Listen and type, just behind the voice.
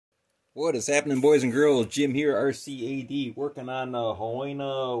What is happening, boys and girls? Jim here, RCAD, working on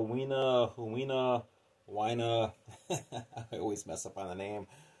Huina. I always mess up on the name.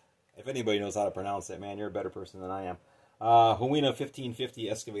 If anybody knows how to pronounce it, man, you're a better person than I am. Huina 1550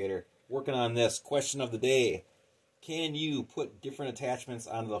 excavator. Working on this. Question of the day. Can you put different attachments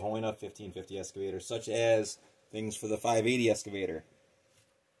onto the Huina 1550 excavator, such as things for the 580 excavator?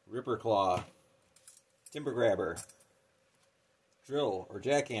 Ripper claw, timber grabber, drill or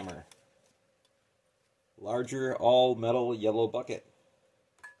jackhammer, larger all-metal yellow bucket,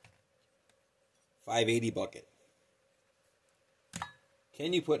 580 bucket.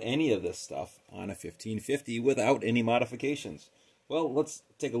 Can you put any of this stuff on a 1550 without any modifications? Well, let's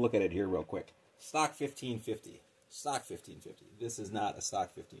take a look at it here real quick. Stock 1550. Stock 1550. This is not a stock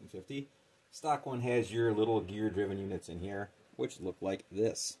 1550. Stock one has your little gear-driven units in here, which look like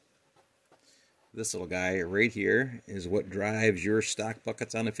this. This little guy right here is what drives your stock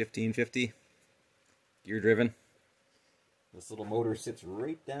buckets on a 1550. Gear driven. This little motor sits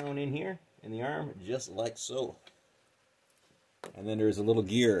right down in here in the arm, just like so. And then there's a little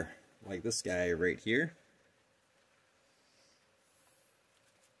gear like this guy right here.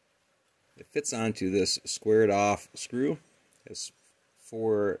 It fits onto this squared off screw. It has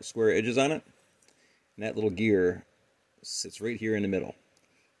 4 square edges on it. And that little gear sits right here in the middle.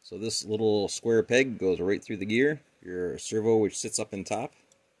 So this little square peg goes right through the gear. Your servo, which sits up in top,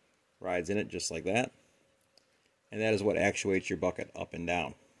 rides in it just like that. And that is what actuates your bucket up and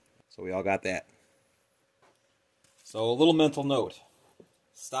down. So we all got that. So a little mental note.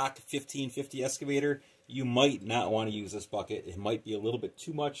 Stock 1550 excavator, you might not want to use this bucket. It might be a little bit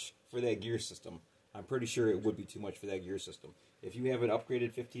too much for that gear system. I'm pretty sure it would be too much for that gear system. If you have an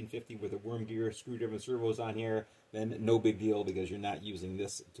upgraded 1550 with a worm gear, screw-driven servos on here, then no big deal, because you're not using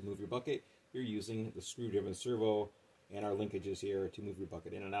this to move your bucket. You're using the screw-driven servo and our linkages here to move your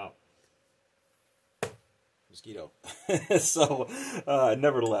bucket in and out. Mosquito. So,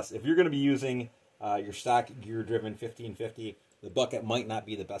 nevertheless, if you're going to be using your stock gear-driven 1550, the bucket might not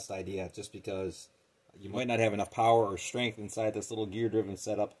be the best idea, just because you might not have enough power or strength inside this little gear-driven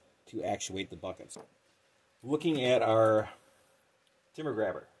setup to actuate the buckets. Looking at our timber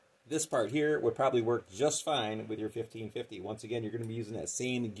grabber, this part here would probably work just fine with your 1550. Once again, you're going to be using that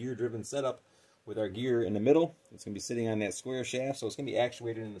same gear-driven setup with our gear in the middle. It's going to be sitting on that square shaft, so it's going to be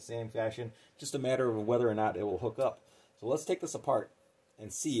actuated in the same fashion, just a matter of whether or not it will hook up. So let's take this apart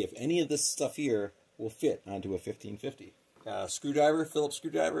and see if any of this stuff here will fit onto a 1550. Screwdriver, Phillips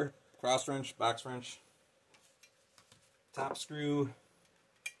screwdriver, cross wrench, box wrench. Top screw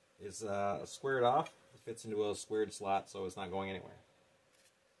is squared off. It fits into a squared slot, so it's not going anywhere.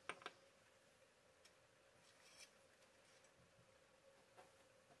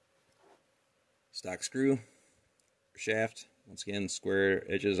 Stock screw, shaft, once again, square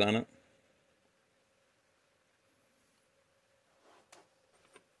edges on it.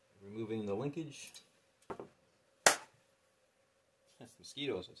 Removing the linkage.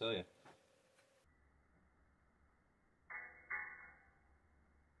 Mosquitoes, I tell you.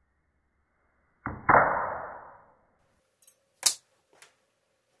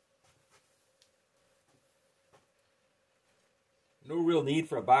 No real need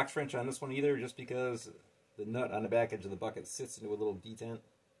for a box wrench on this one either, just because the nut on the back edge of the bucket sits into a little detent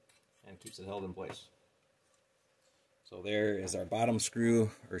and keeps it held in place. So there is our bottom screw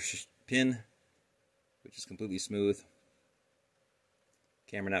or pin, which is completely smooth.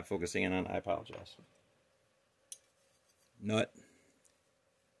 Camera not focusing in on, I apologize. Nut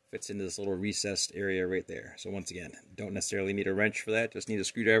fits into this little recessed area right there. So once again, don't necessarily need a wrench for that, just need a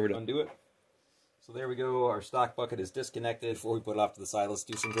screwdriver to undo it. So there we go, our stock bucket is disconnected. Before we put it off to the side, let's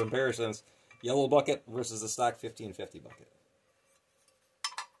do some comparisons. Yellow bucket versus the stock 1550 bucket.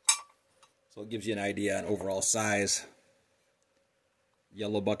 So it gives you an idea on overall size.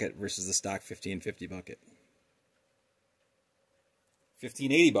 Yellow bucket versus the stock 1550 bucket.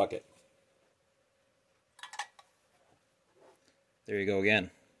 1580 bucket. There you go again.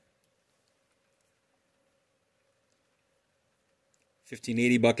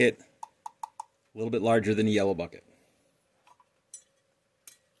 1580 bucket, a little bit larger than the yellow bucket.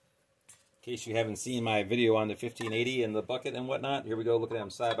 In case you haven't seen my video on the 1580 and the bucket and whatnot, here we go, look at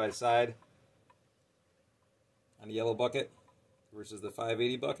them side by side. On the yellow bucket versus the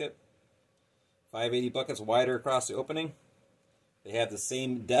 580 bucket. 580 bucket's wider across the opening. They have the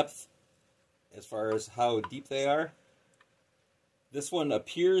same depth as far as how deep they are. This one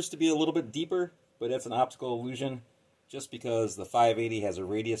appears to be a little bit deeper, but that's an optical illusion, just because the 580 has a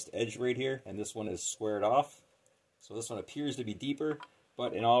radiused edge right here, and this one is squared off. So this one appears to be deeper,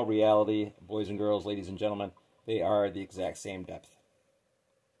 but in all reality, boys and girls, ladies and gentlemen, they are the exact same depth.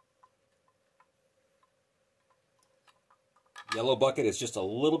 Yellow bucket is just a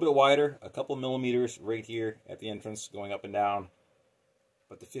little bit wider, a couple millimeters right here at the entrance going up and down.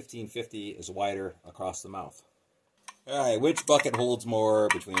 But the 1550 is wider across the mouth. Alright, which bucket holds more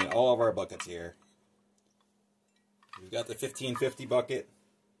between all of our buckets here? We've got the 1550 bucket,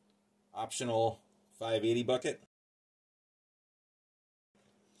 optional 580 bucket,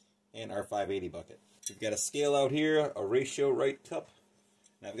 and our 580 bucket. We've got a scale out here, a ratio right cup,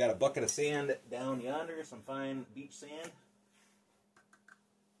 and I've got a bucket of sand down yonder, some fine beach sand.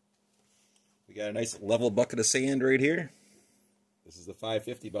 We got a nice level bucket of sand right here. This is the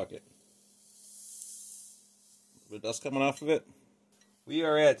 550 bucket. A little bit of dust coming off of it. We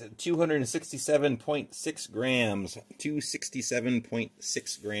are at 267.6 grams.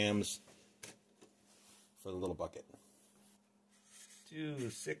 267.6 grams for the little bucket.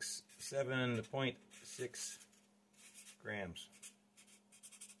 267.6 grams.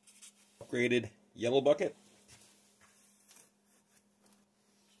 Upgraded yellow bucket.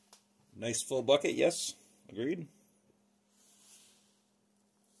 Nice full bucket, yes. Agreed.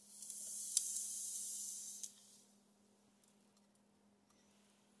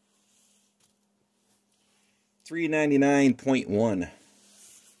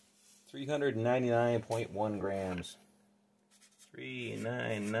 $399.1 grams.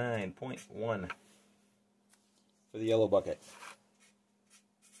 399.1 for the yellow bucket.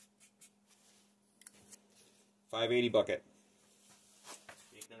 580 bucket.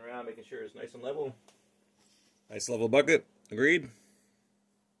 Shaking it around, making sure it's nice and level. Nice level bucket. Agreed.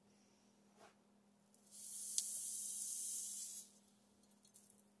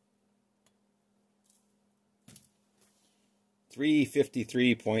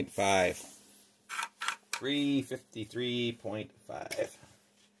 $353.5. 353.5.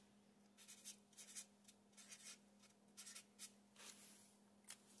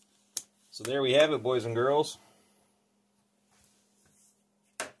 So there we have it, boys and girls.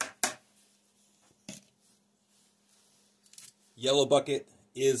 Yellow bucket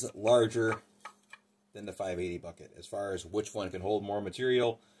is larger than the 580 bucket as far as which one can hold more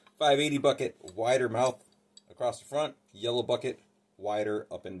material. 580 bucket, wider mouth across the front. Yellow bucket, wider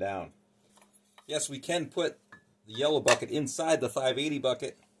up and down. Yes, we can put the yellow bucket inside the 580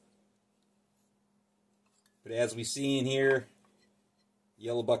 bucket. But as we see in here, the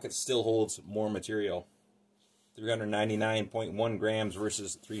yellow bucket still holds more material. 399.1 grams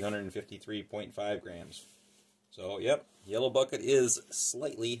versus 353.5 grams. So, yep, yellow bucket is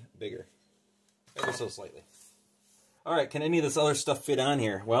slightly bigger. Ever so slightly. Alright, can any of this other stuff fit on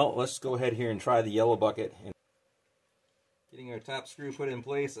here? Well, let's go ahead here and try the yellow bucket. Getting our top screw put in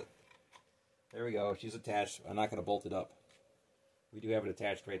place. There we go. She's attached. I'm not going to bolt it up. We do have it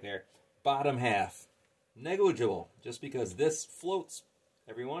attached right there. Bottom half. Negligible. Just because this floats,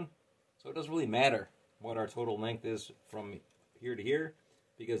 everyone. So it doesn't really matter what our total length is from here to here,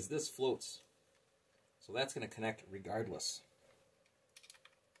 because this floats. So that's going to connect regardless.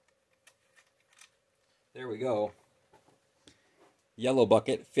 There we go. Yellow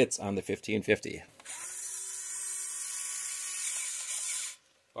bucket fits on the 1550.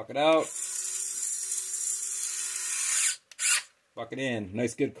 Bucket out. Bucket in.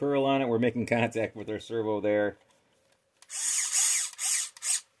 Nice good curl on it. We're making contact with our servo there.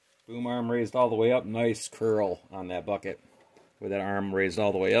 Boom arm raised all the way up. Nice curl on that bucket with that arm raised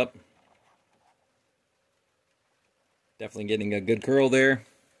all the way up. Definitely getting a good curl there.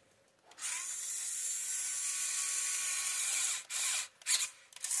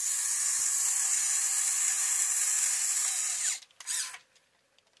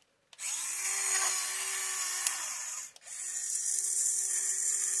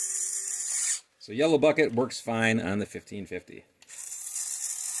 So yellow bucket works fine on the 1550.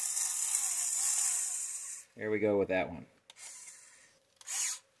 There we go with that one.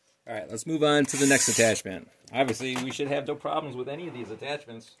 Alright, let's move on to the next attachment. Obviously, we should have no problems with any of these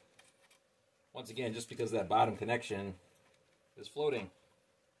attachments. Once again, just because that bottom connection is floating.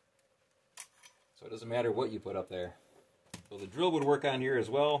 So it doesn't matter what you put up there. So the drill would work on here as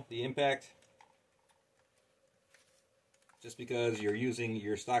well, the impact. Just because you're using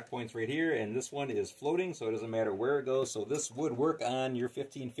your stock points right here, and this one is floating, so it doesn't matter where it goes. So this would work on your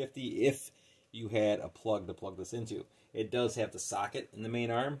 1550 if you had a plug to plug this into. It does have the socket in the main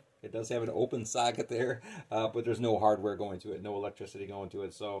arm. It does have an open socket there, but there's no hardware going to it, no electricity going to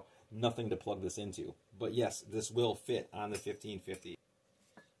it, so nothing to plug this into. But yes, this will fit on the 1550.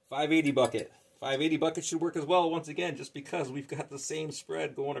 580 bucket. 580 bucket should work as well, once again, just because we've got the same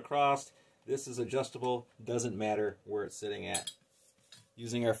spread going across. This is adjustable, doesn't matter where it's sitting at.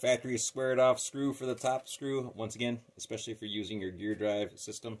 Using our factory squared off screw for the top screw, once again, especially if you're using your gear drive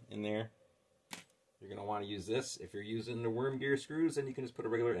system in there. you're going to want to use this. If you're using the worm gear screws, then you can just put a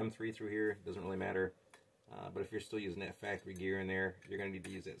regular M3 through here. It doesn't really matter. But if you're still using that factory gear in there, you're going to need to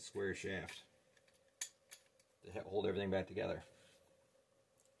use that square shaft to hold everything back together.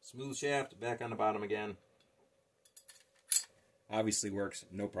 Smooth shaft, back on the bottom again. Obviously works,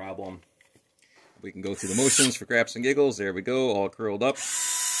 no problem. We can go through the motions for craps and giggles. There we go, all curled up.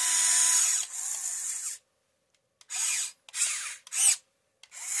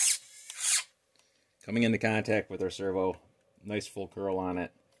 Coming into contact with our servo. Nice full curl on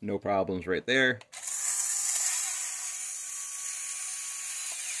it. No problems right there.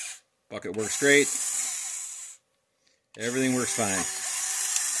 Bucket works great. Everything works fine.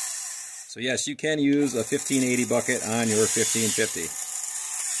 So yes, you can use a 1580 bucket on your 1550.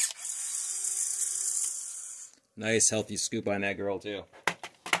 Nice healthy scoop on that girl too.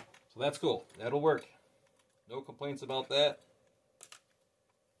 So that's cool. That'll work. No complaints about that.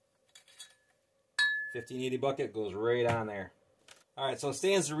 1580 bucket goes right on there. Alright, so it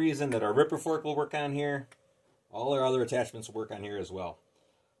stands to reason that our ripper fork will work on here. All our other attachments will work on here as well.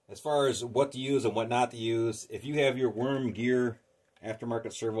 As far as what to use and what not to use, if you have your worm gear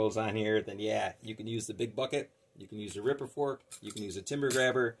aftermarket servos on here, then yeah, you can use the big bucket, you can use the ripper fork, you can use the timber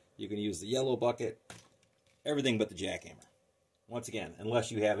grabber, you can use the yellow bucket, everything but the jackhammer. Once again, unless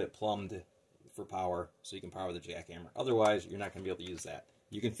you have it plumbed for power so you can power the jackhammer. Otherwise, you're not going to be able to use that.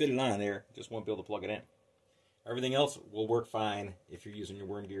 You can fit it on there, just won't be able to plug it in. Everything else will work fine if you're using your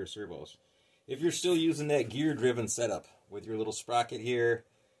worm gear servos. If you're still using that gear-driven setup with your little sprocket here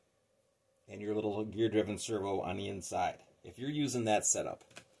and your little gear-driven servo on the inside, if you're using that setup,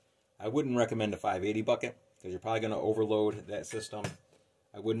 I wouldn't recommend a 580 bucket because you're probably going to overload that system.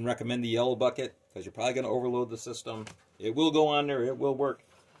 I wouldn't recommend the yellow bucket because you're probably going to overload the system. It will go on there, it will work.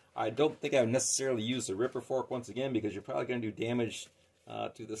 I don't think I would necessarily use the ripper fork once again because you're probably going to do damage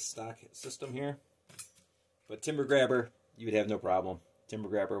to the stock system here. But timber grabber, you would have no problem. Timber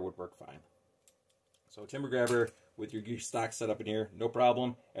grabber would work fine. So timber grabber with your stock setup in here, no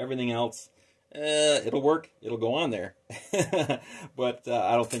problem. Everything else, it'll work. It'll go on there. But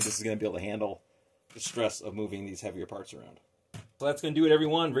I don't think this is going to be able to handle the stress of moving these heavier parts around. So that's going to do it,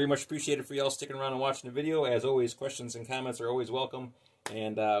 everyone. Very much appreciated for y'all sticking around and watching the video. As always, questions and comments are always welcome.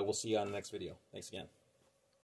 And we'll see you on the next video. Thanks again.